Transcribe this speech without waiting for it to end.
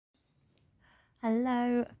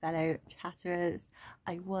Hello, fellow chatterers.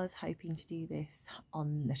 I was hoping to do this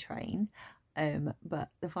on the train, but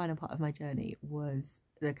the final part of my journey was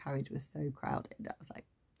the carriage was so crowded. I was like,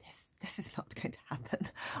 this is not going to happen.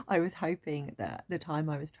 I was hoping that the time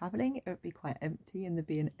I was traveling, it would be quite empty and there'd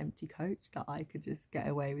be an empty coach that I could just get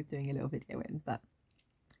away with doing a little video in, but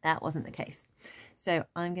that wasn't the case. So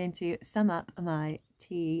I'm going to sum up my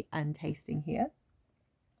tea and tasting here.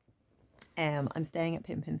 I'm staying at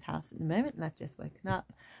Pimpin's house at the moment and I've just woken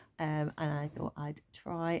up, and I thought I'd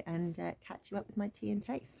try and catch you up with my tea and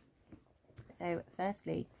taste. So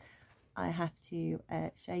firstly, I have to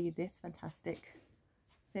show you this fantastic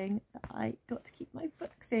thing that I got to keep my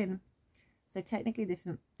books in. So technically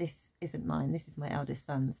this isn't mine, this is my eldest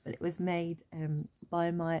son's, but it was made by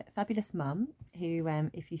my fabulous mum, who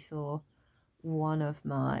if you saw one of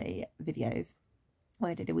my videos where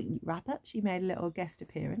I did a weekly wrap-up, she made a little guest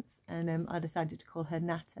appearance, and I decided to call her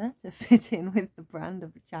Natta to fit in with the brand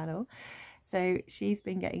of the channel. So she's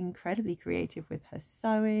been getting incredibly creative with her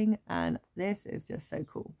sewing, and this is just so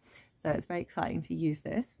cool. So it's very exciting to use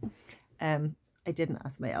this. I didn't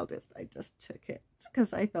ask my eldest, I just took it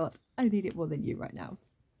because I thought I need it more than you right now.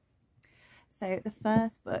 So the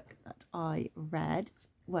first book that I read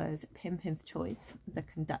was Pimpin's Choice, The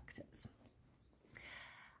Conductors.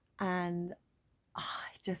 And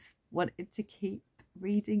I just wanted to keep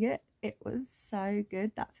reading it. It was so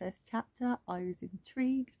good. That first chapter, I was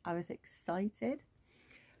intrigued, I was excited.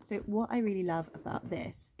 So what I really love about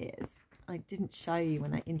this is, I didn't show you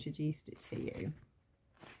when I introduced it to you,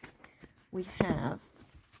 we have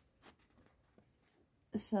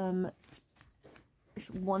some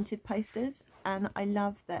wanted posters, and I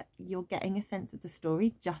love that you're getting a sense of the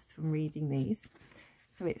story just from reading these.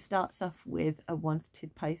 So it starts off with a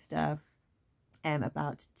wanted poster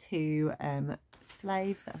about two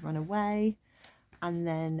slaves that have run away, and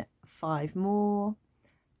then 5 more,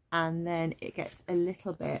 and then it gets a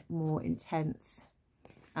little bit more intense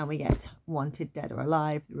and we get wanted dead or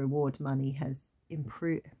alive. The reward money has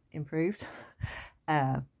improved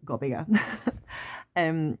got bigger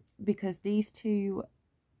because these two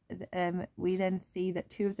we then see that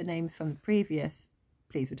 2 of the names from the previous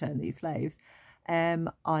please return these slaves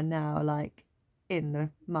are now like in the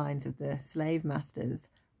minds of the slave masters,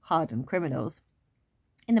 hardened criminals,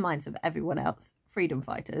 in the minds of everyone else, freedom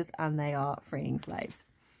fighters, and they are freeing slaves.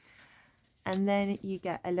 And then you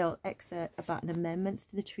get a little excerpt about an amendments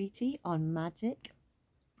to the treaty on magic,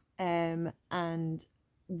 and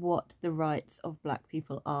what the rights of black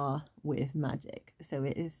people are with magic. So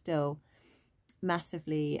it is still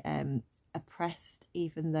massively oppressed,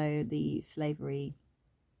 even though the slavery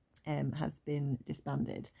has been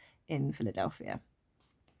disbanded in Philadelphia.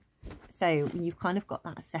 So you've kind of got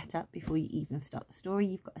that set up before you even start the story.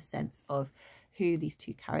 You've got a sense of who these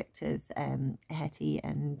 2 characters, Hetty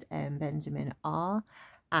and Benjamin, are,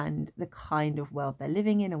 and the kind of world they're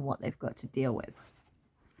living in and what they've got to deal with.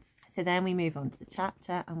 So then we move on to the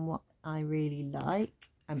chapter, and what I really like,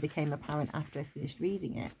 and became apparent after I finished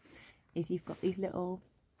reading it, is you've got these little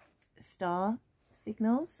star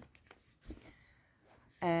signals.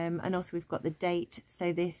 And also we've got the date.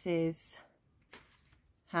 So this is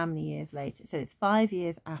how many years later? So it's 5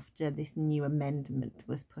 years after this new amendment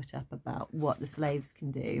was put up about what the slaves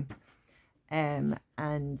can do. And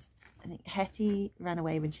I think Hetty ran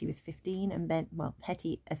away when she was 15, and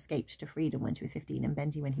Hetty escaped to freedom when she was 15, and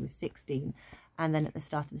Benji when he was 16. And then at the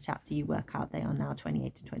start of the chapter, you work out they are now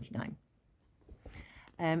 28 and 29.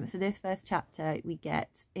 So this first chapter, we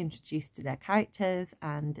get introduced to their characters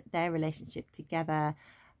and their relationship together,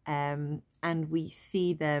 and we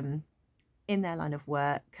see them in their line of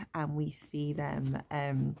work, and we see them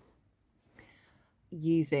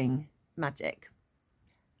using magic,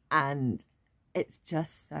 and it's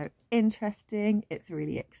just so interesting. It's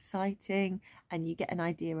really exciting, and you get an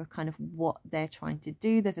idea of kind of what they're trying to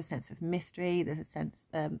do. There's a sense of mystery, there's a sense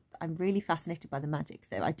I'm really fascinated by the magic,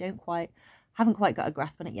 so I haven't quite got a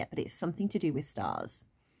grasp on it yet, but it's something to do with stars,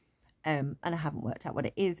 and I haven't worked out what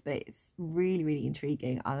it is, but it's really, really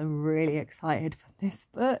intriguing. I'm really excited for this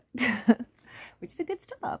book. Which is a good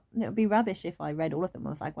start. It would be rubbish if I read all of them. I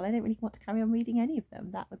was like, well, I don't really want to carry on reading any of them.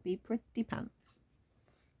 That would be pretty pants.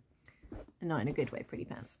 Not in a good way, pretty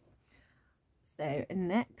pants. So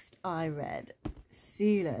next I read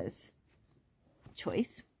Sula's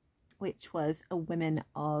Choice, which was A Women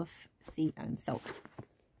of Sea and Salt.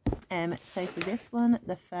 So for this one,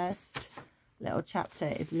 the first little chapter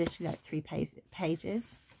is literally like 3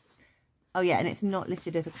 pages. Oh yeah, and it's not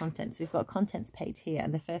listed as a content. So we've got a contents page here,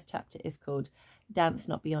 and the first chapter is called Dance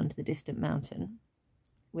Not Beyond the Distant Mountain,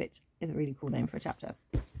 which is a really cool name for a chapter.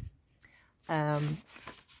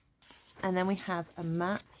 And then we have a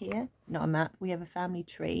map here, not a map, we have a family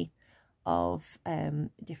tree of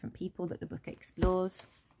different people that the book explores.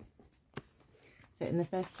 So in the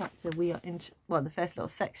first chapter we are the first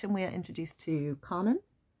little section, we are introduced to Carmen,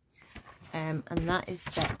 and that is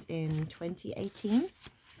set in 2018,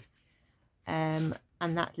 and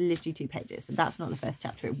that's literally 2 pages. So that's not the first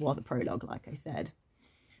chapter, it was a prologue, like I said.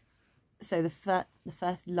 So the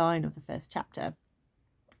first line of the first chapter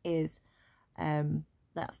is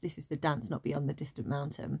this is the dance not beyond the distant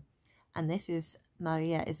mountain, and this is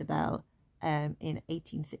Maria Isabel in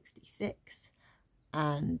 1866,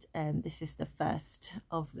 and this is the first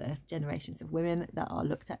of the generations of women that are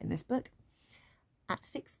looked at in this book. At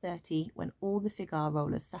 6:30, when all the cigar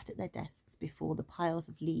rollers sat at their desks before the piles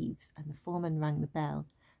of leaves and the foreman rang the bell,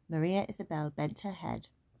 Maria Isabel bent her head,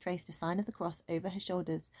 traced a sign of the cross over her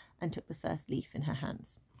shoulders, and took the first leaf in her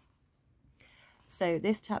hands. So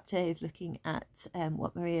this chapter is looking at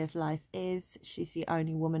what Maria's life is. She's the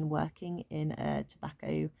only woman working in a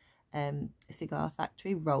tobacco cigar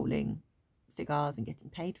factory, rolling cigars and getting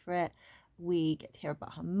paid for it. We get to hear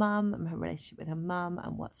about her mum and her relationship with her mum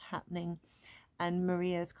and what's happening, and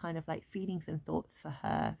Maria's kind of like feelings and thoughts for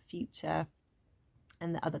her future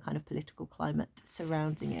and the other kind of political climate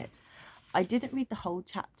surrounding it. I didn't read the whole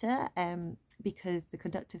chapter because the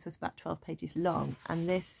Conductors was about 12 pages long, and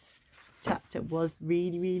this chapter was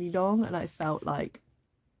really, really long, and I felt like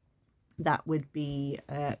that would be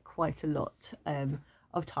quite a lot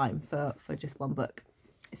of time for just one book.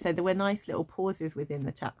 So there were nice little pauses within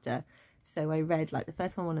the chapter. So I read like the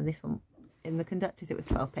first one and this one. In the Conductors it was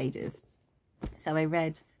 12 pages. So I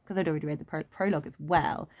read, because I'd already read the prologue as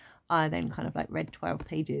well, I then kind of like read 12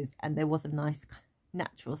 pages, and there was a nice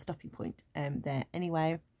natural stopping point there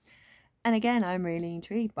anyway. And again, I'm really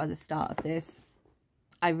intrigued by the start of this.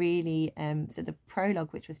 I really, so the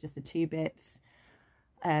prologue, which was just the 2 bits,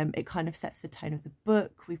 it kind of sets the tone of the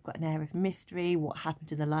book. We've got an air of mystery, what happened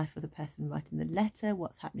to the life of the person writing the letter,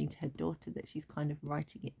 what's happening to her daughter that she's kind of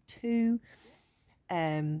writing it to,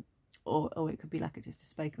 or it could be like just a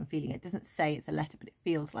spoken feeling. It doesn't say it's a letter, but it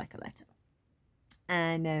feels like a letter.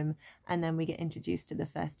 And then we get introduced to the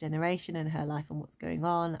first generation and her life and what's going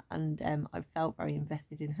on, and I felt very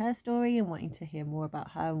invested in her story and wanting to hear more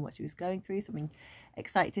about her and what she was going through, so I'm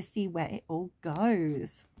excited to see where it all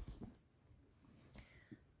goes.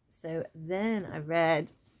 So then I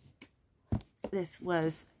read, this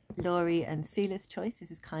was Laurie and Sula's choice.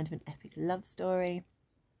 This is kind of an epic love story.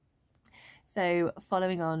 So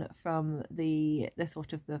following on from the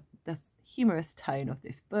sort of the humorous tone of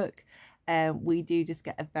this book, we do just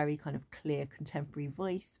get a very kind of clear contemporary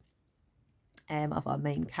voice of our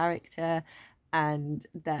main character, and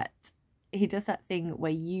that he does that thing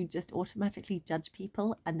where you just automatically judge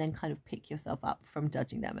people and then kind of pick yourself up from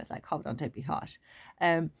judging them. It's like, hold on, don't be harsh.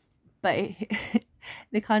 But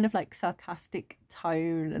the kind of like sarcastic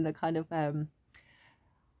tone and the kind of that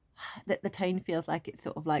the tone feels like it's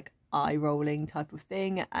sort of like eye rolling type of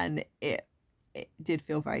thing, and it did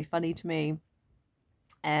feel very funny to me.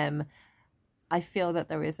 I feel that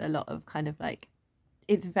there is a lot of kind of like,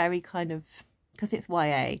 it's very kind of, because it's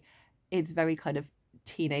YA, it's very kind of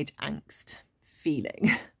teenage angst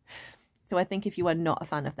feeling. So I think if you are not a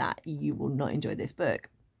fan of that, you will not enjoy this book.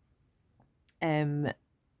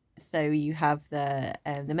 So you have the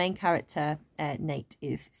main character, Nate,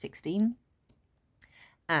 is 16,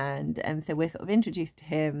 and so we're sort of introduced to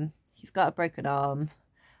him. He's got a broken arm,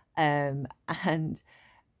 and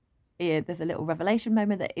yeah, there's a little revelation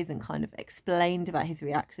moment that isn't kind of explained about his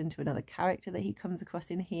reaction to another character that he comes across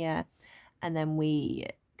in here, and then we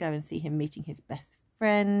go and see him meeting his best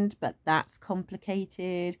friend, but that's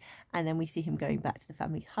complicated, and then we see him going back to the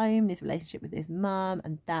family home, his relationship with his mum,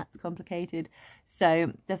 and that's complicated.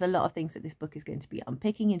 So there's a lot of things that this book is going to be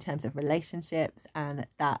unpicking in terms of relationships, and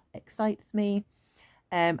that excites me.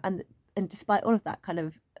 And despite all of that kind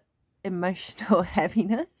of emotional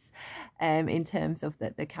heaviness, in terms of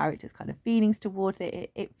the character's kind of feelings towards it,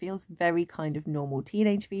 it feels very kind of normal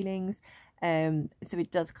teenage feelings. So it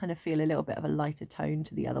does kind of feel a little bit of a lighter tone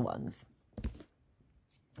to the other ones.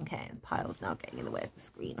 Okay, and pile's now getting in the way of the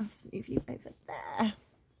screen. I'll just move you over there.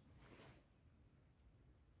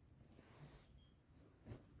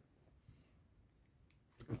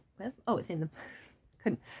 Where's, oh, it's in the,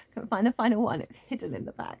 couldn't find the final one. It's hidden in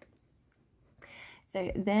the bag.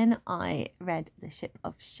 So then I read The Ship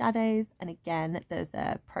of Shadows, and again there's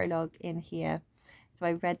a prologue in here. So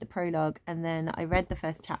I read the prologue and then I read the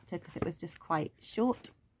first chapter because it was just quite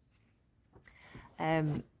short.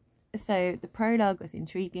 So the prologue was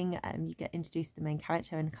intriguing. You get introduced to the main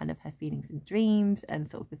character and kind of her feelings and dreams and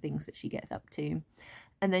sort of the things that she gets up to.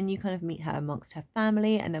 And then you kind of meet her amongst her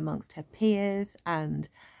family and amongst her peers, and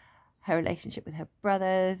her relationship with her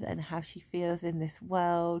brothers and how she feels in this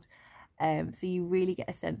world. So you really get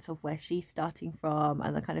a sense of where she's starting from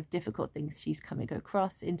and the kind of difficult things she's coming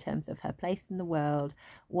across in terms of her place in the world,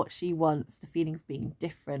 what she wants, the feeling of being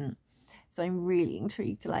different. So I'm really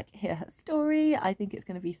intrigued to like hear her story. I think it's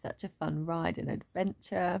going to be such a fun ride and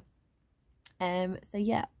adventure. So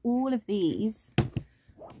yeah, all of these,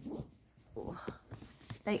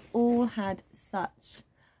 they all had such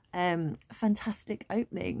fantastic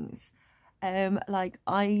openings. Like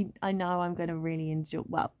I know I'm going to really enjoy,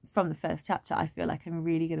 well, from the first chapter I feel like I'm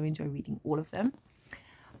really going to enjoy reading all of them.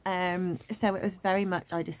 So it was very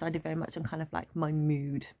much, I decided very much on kind of like my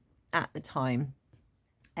mood at the time.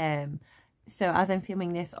 So as I'm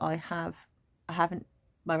filming this, I haven't,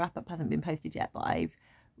 my wrap-up hasn't been posted yet, but I've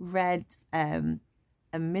read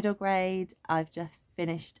a middle grade, I've just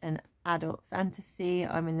finished an adult fantasy,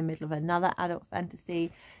 I'm in the middle of another adult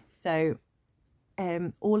fantasy, so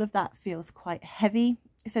all of that feels quite heavy.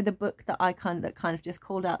 So the book that I kind of just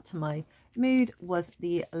called out to my mood was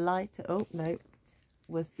the lighter,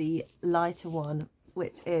 was the lighter one,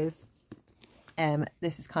 which is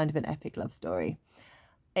this is kind of an epic love story.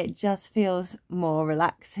 It just feels more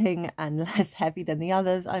relaxing and less heavy than the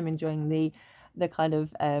others. I'm enjoying the kind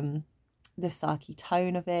of the sarky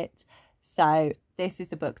tone of it. So this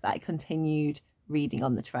is a book that I continued reading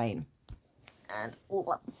on the train. And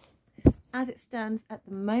as it stands at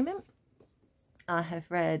the moment, I have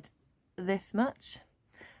read this much.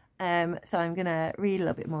 So I'm going to read a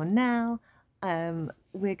little bit more now.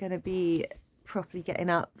 We're going to be properly getting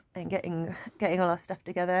up and getting all our stuff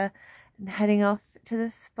together and heading off to the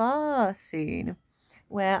spa soon,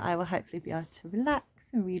 where I will hopefully be able to relax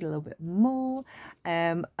and read a little bit more,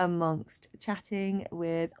 amongst chatting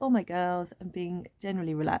with all my girls and being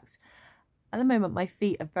generally relaxed. At the moment, my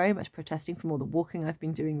feet are very much protesting from all the walking I've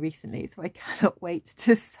been doing recently, so I cannot wait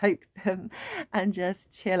to soak them and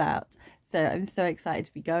just chill out. So I'm so excited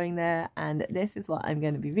to be going there, and this is what I'm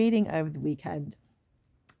going to be reading over the weekend.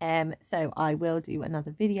 So I will do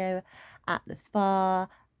another video at the spa,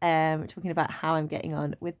 talking about how I'm getting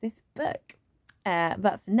on with this book.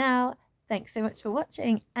 But for now, thanks so much for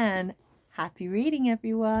watching, and happy reading,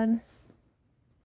 everyone.